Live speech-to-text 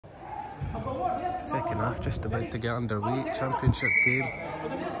Second half just about to get underway. Championship game.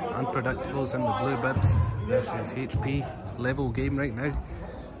 Unpredictables in the blue bibs versus HP. Level game right now.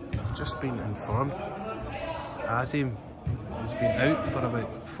 I've just been informed Azim has been out for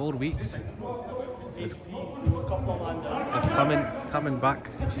about 4 weeks. Is coming back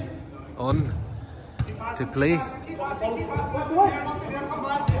on to play.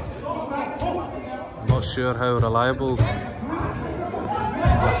 I'm not sure how reliable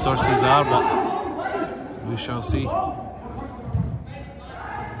the sources are, but we shall see.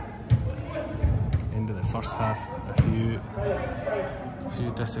 End of the first half, a few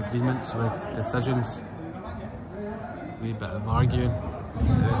disagreements with decisions, a wee bit of arguing.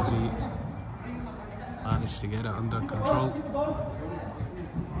 The referee managed to get it under control.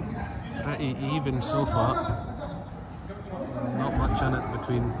 Pretty even so far. Not much in it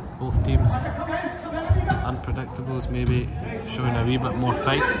between both teams. Unpredictables maybe showing a wee bit more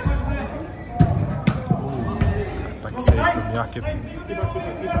fight. Oh, it's a big save from Jakub.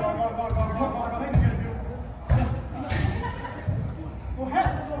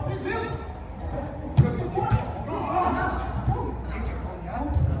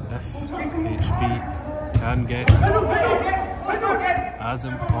 And if HP can get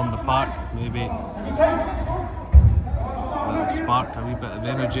Azim on the park, maybe that'll spark a wee bit of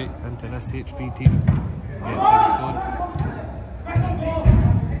energy into this HP team and get things going.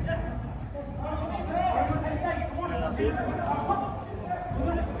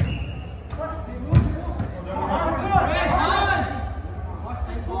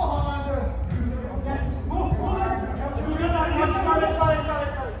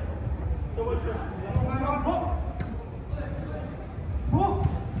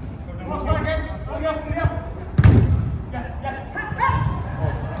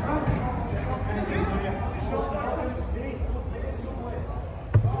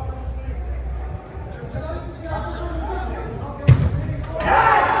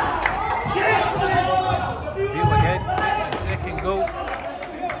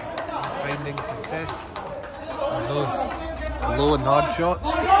 Success and those low and hard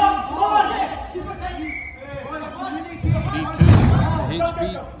shots. 3-2 to HP.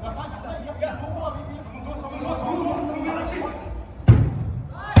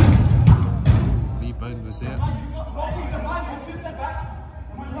 Rebound was there.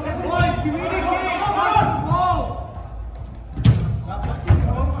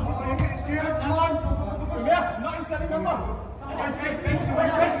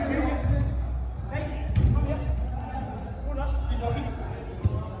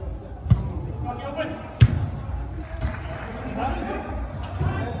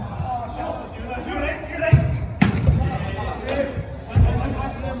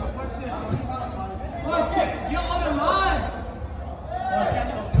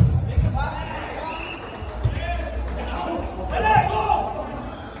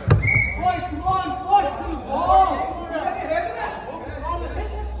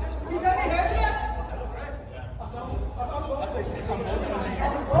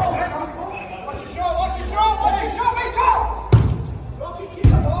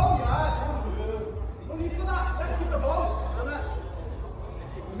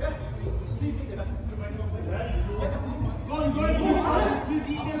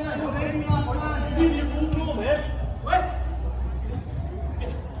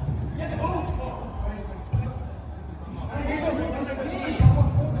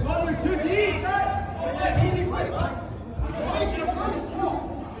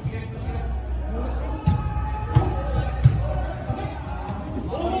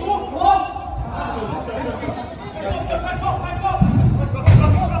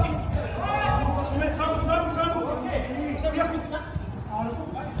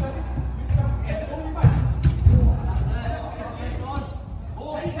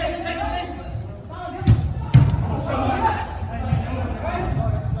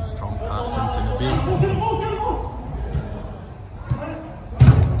 Strong pass into Nabeel.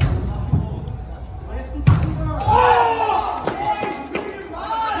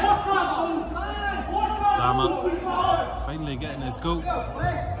 Sama finally getting his goal. A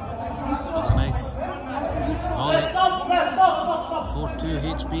nice volley. 4-2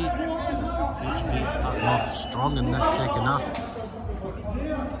 HP. HP starting off strong in this second half.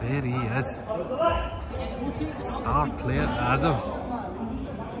 There he is. Star player Azim.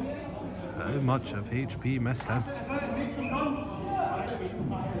 How much have HP missed him?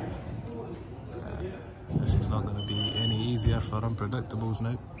 This is not going to be any easier for Unpredictables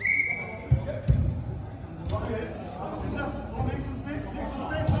now.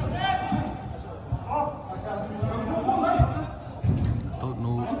 Don't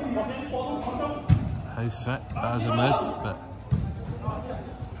know how fit Azim is, but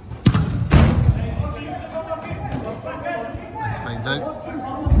let's find out.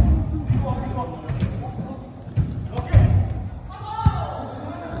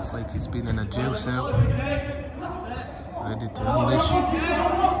 Looks like he's been in a jail cell, ready to unleash.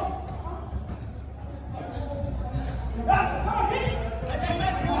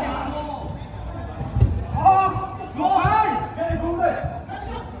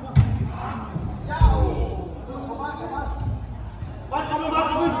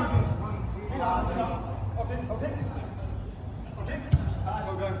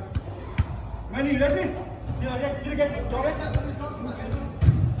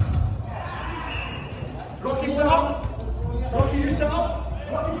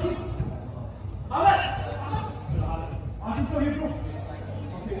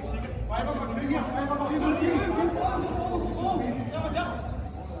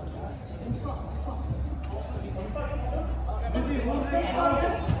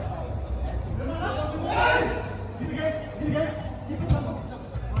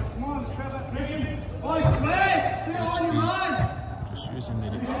 Just using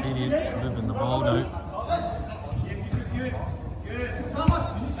their experience, moving the ball now.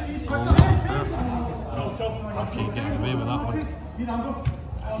 Okay, getting away with that one.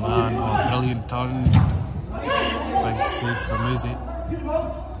 Man, oh, brilliant turn. Big save from Uzi.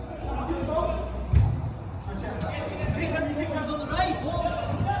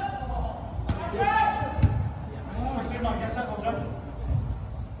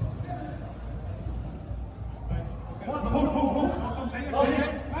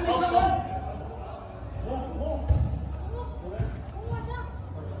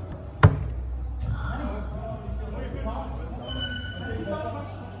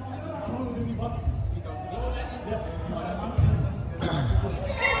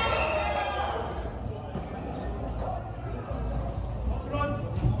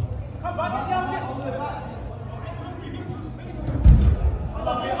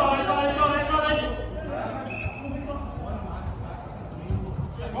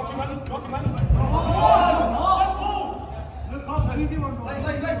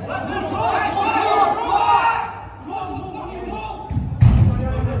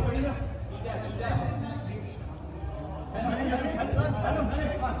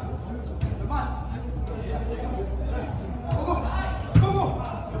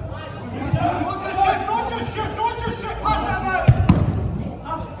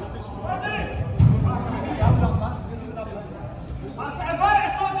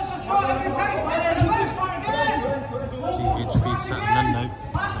 CHP sitting in now,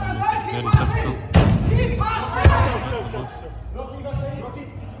 make it very difficult.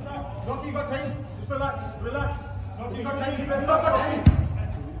 Rocky, you got time. Just relax, relax. Rocky, you got time. You better stop time.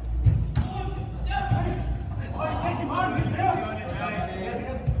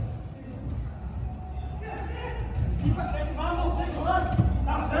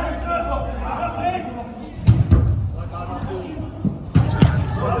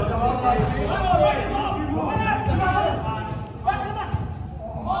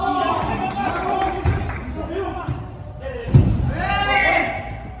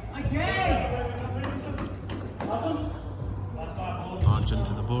 Margin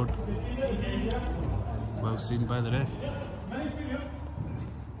to the board. Well seen by the ref.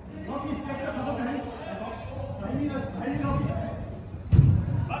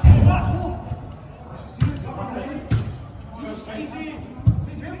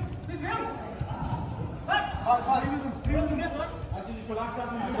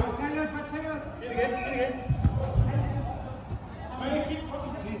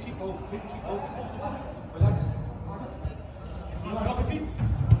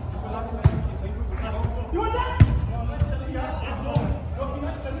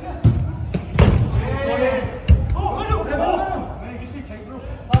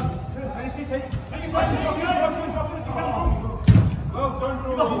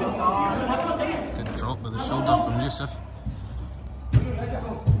 Good drop with the shoulder from Yusuf.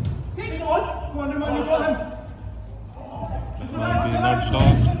 Man being nudged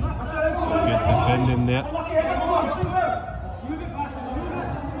on. It's good defending there.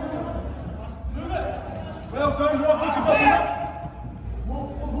 Well done, Rocky.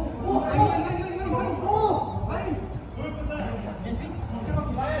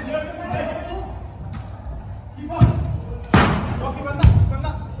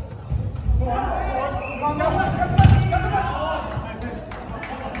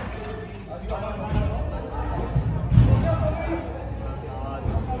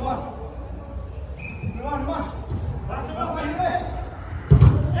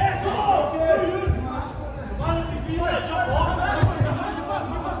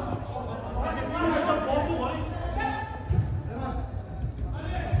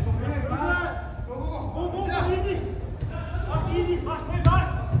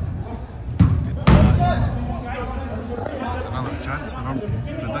 chance for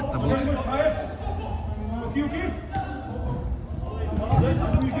unpredictables. Good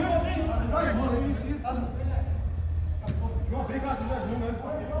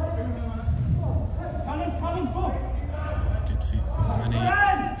feet. Mini,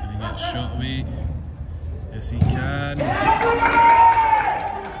 can he get a shot away? Yes, he can.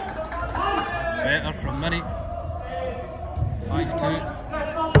 That's better from Mini. 5-2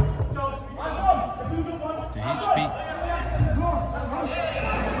 to HP.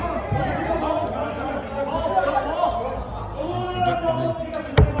 Unpredictables.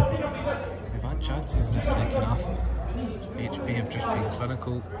 We've had chances this second half. HP have just been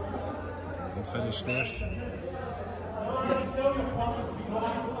clinical and finished theirs.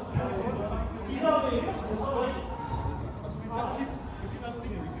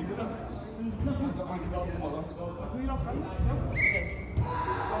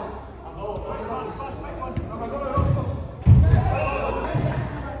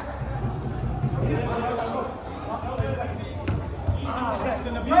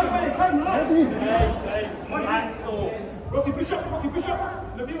 Rocky, push up,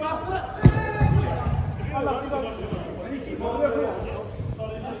 Nabeel after it. Keep on there, bro.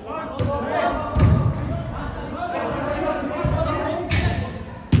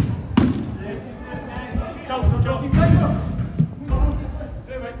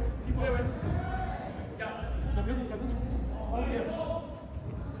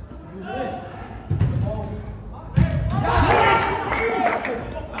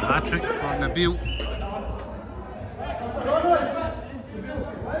 It's a hat-trick for Nabeel.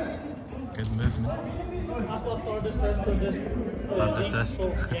 Good movement. Third assist.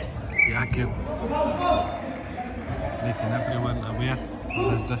 Yakub. Making everyone aware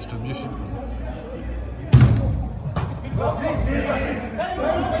of his distribution.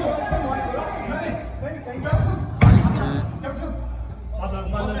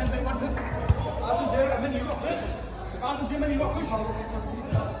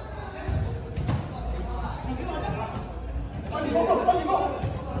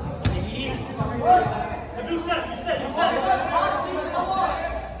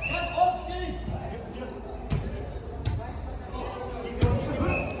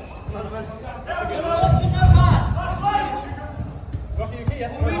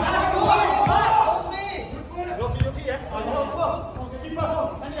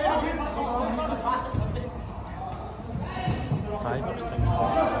 5 or 6-2?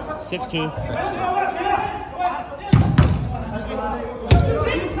 6-2. 6-2.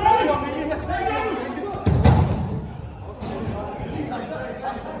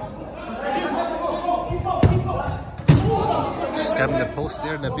 Skim the post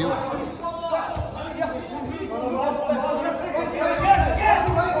there, Nabeel.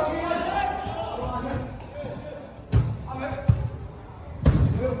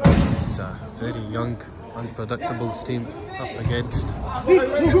 This is a very young, unpredictable team up against an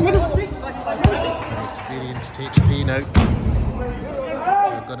experienced HP now.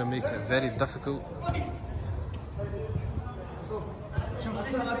 They're going to make it very difficult.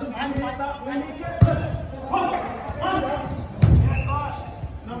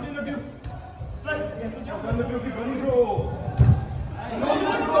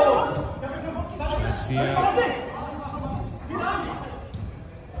 Chance here.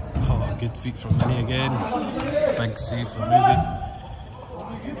 Oh, good feet from Mini again. Big save from Muzi.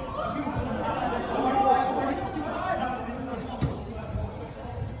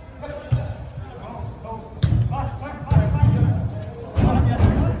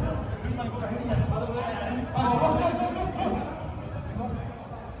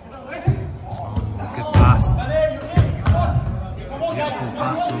 Good pass. It's a beautiful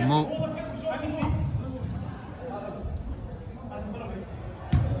pass from Mo.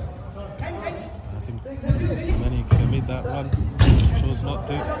 Azim Ali could have made that run, chose not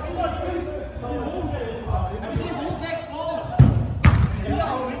to.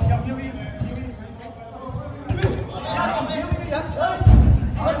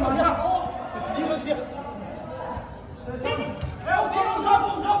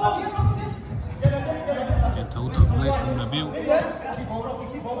 Let's get hold of play from Nabeel.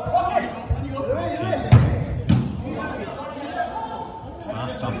 Okay.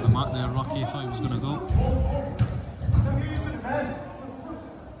 Fast off the mark there, Rocky. Thought he was going to go.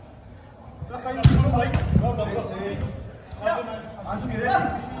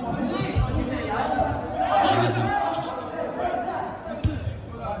 Azim just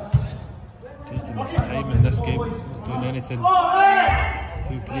taking his time in this game, not doing anything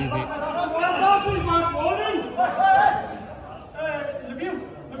too crazy.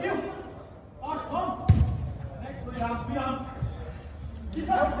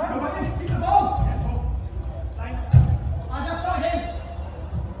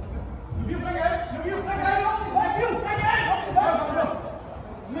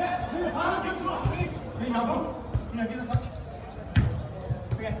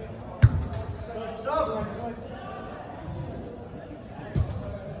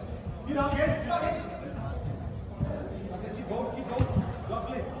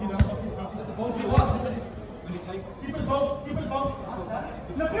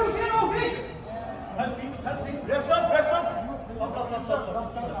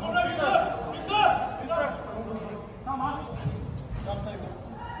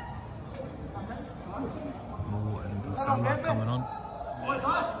 Mo and Osama coming on.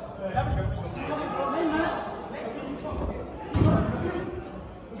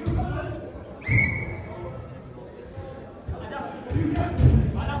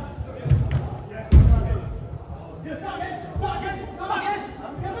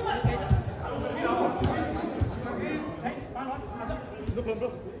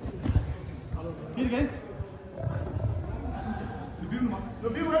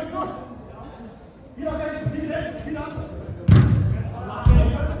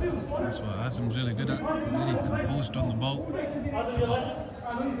 That's what Azim's really good at. Very composed on the ball. It's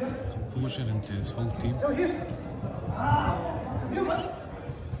got composure into his whole team. Holding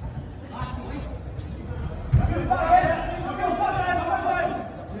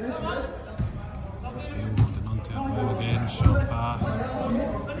on to it well again, short pass.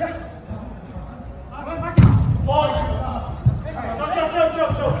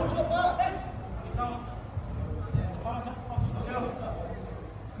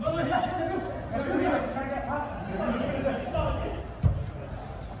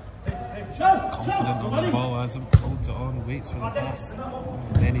 Confident on the ball, Azim holds it on, waits for the pass,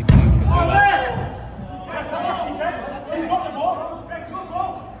 and then he plays with it.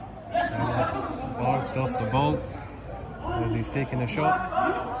 Barged off the ball as he's taking a shot.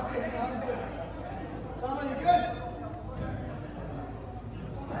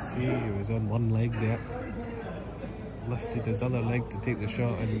 See, he was on one leg there, lifted his other leg to take the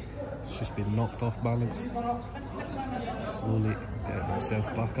shot and it's just been knocked off balance. Slowly getting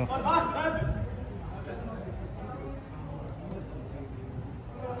himself back up.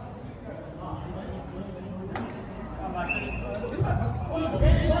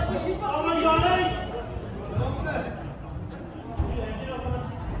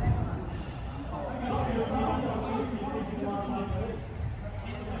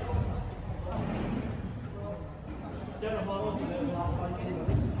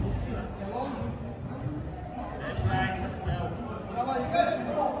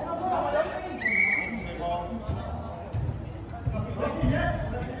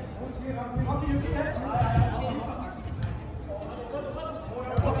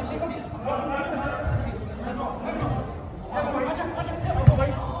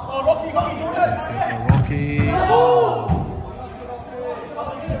 Chance here for Rocky.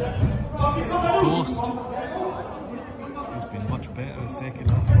 It's the post. He's been much better in the second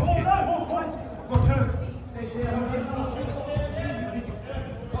half, Rocky.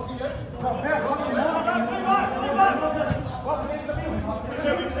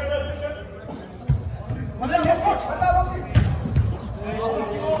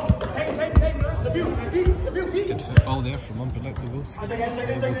 Good football there from Unpredictables.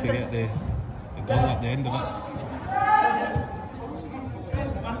 Able to get the goal at the end of it.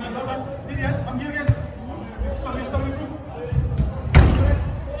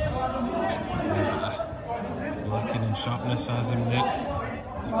 Lacking in sharpness as him there.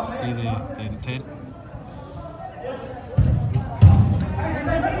 You can see the intent.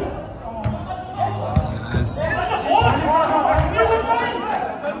 It is.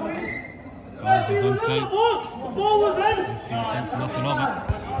 Goes of inside. If he thinks nothing of it.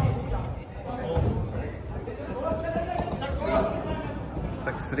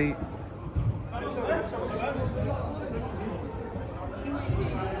 6-3.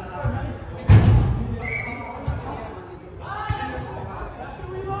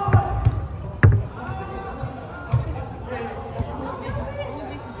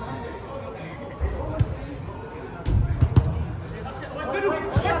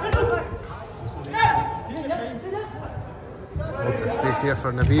 Lots of space here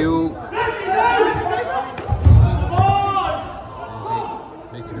for Nabeel. Is he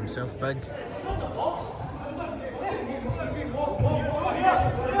making himself big?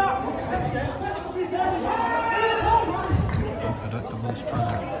 Unpredictable's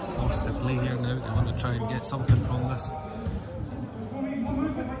trying to force the play here now. They want to try and get something from this.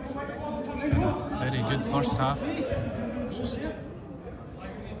 Very good first half. Just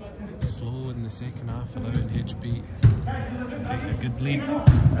slow in the second half, allowing HP to take a good lead.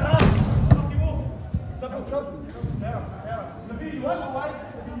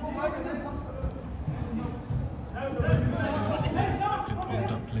 Good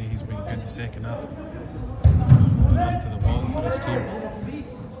hold-up play, he's been good second half. Holding on to the ball for his team.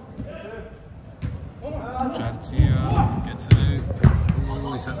 Chance here, gets it out.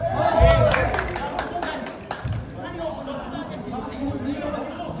 Oh, he's at the post.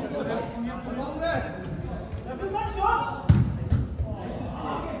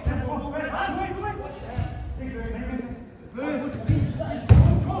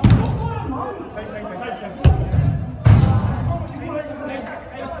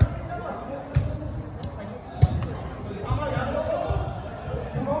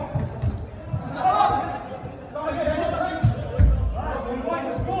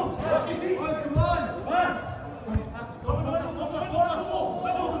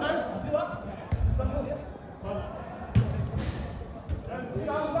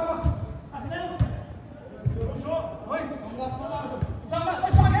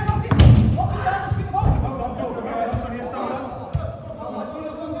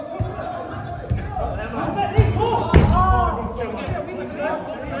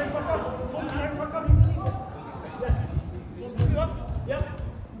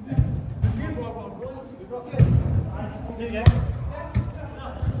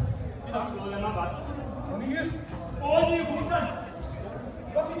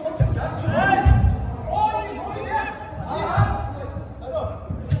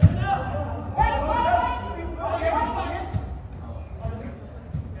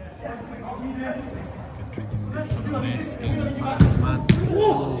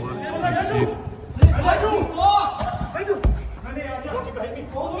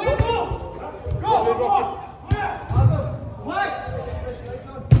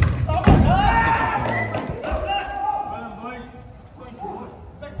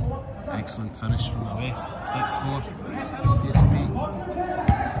 Excellent finish from the West. 6-4. HP.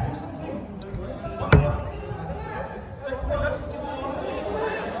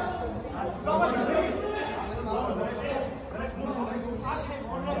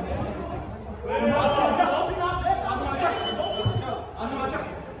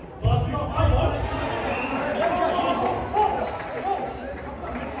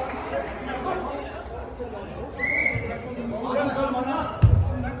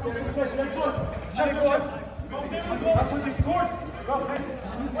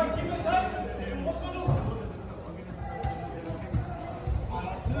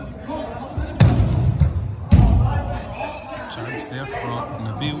 Chance there for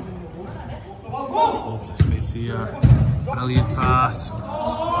Nabeel. Lots of space here. Brilliant pass.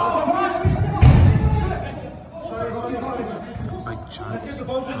 It's a big chance for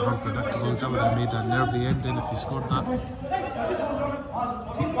unpredictables. That would have made a nervy ending if he scored that.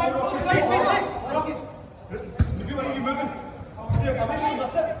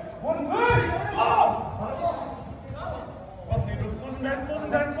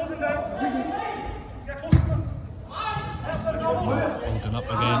 Holding up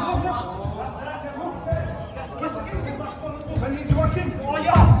again.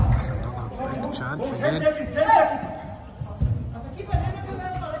 That's another big chance again.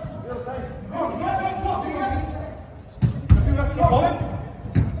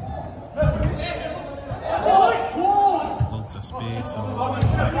 Lots of space. It's a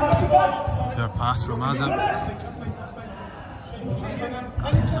poor pass from Azim.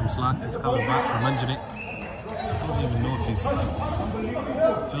 Cut him some slack. He's coming back from injury. I don't even know if he's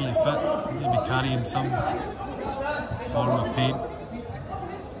fully fit. He's maybe carrying some form of pain.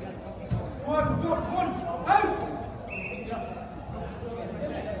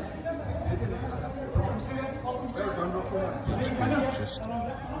 HP just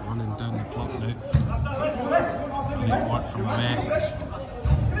running down the clock now. Brilliant work from Mess.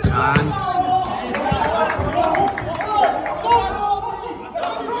 Chance.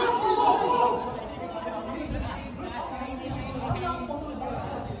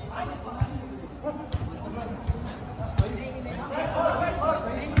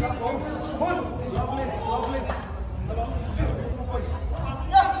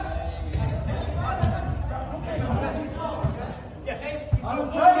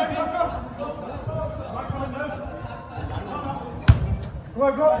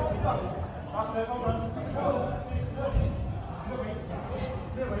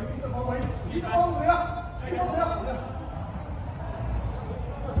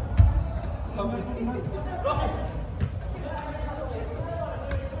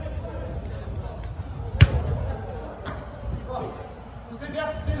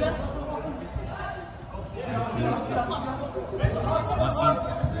 His whistle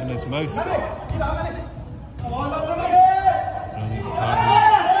in his mouth. Brilliant tackle.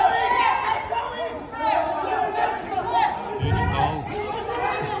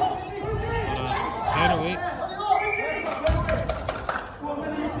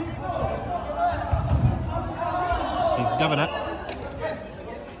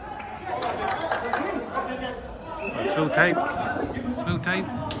 full time. It's full time.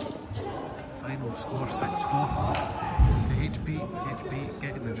 Final score 6-4 to HP. HP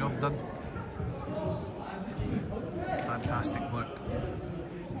getting the job done. Fantastic work.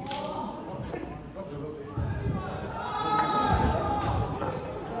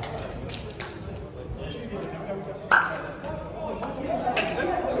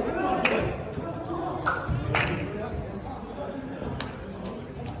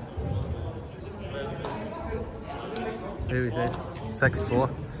 Who is it? 6-4. Who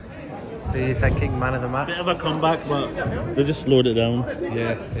are you thinking, man of the match? Bit of a comeback, but they just slowed it down.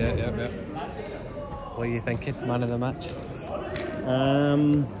 Yeah. What are you thinking, man of the match?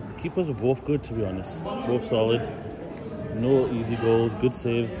 The keepers were both good, to be honest. Both solid. No easy goals, good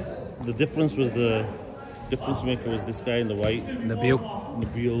saves. The difference maker was this guy in the white. Nabeel.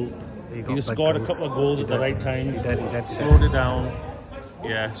 He just scored a couple of goals at the right time. He did. Slowed it down.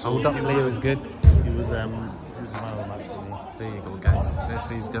 Yeah. So hold up play was good. He was a man of the match for me. There you go, guys.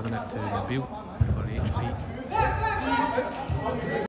 Referee's giving it to Nabeel for HP.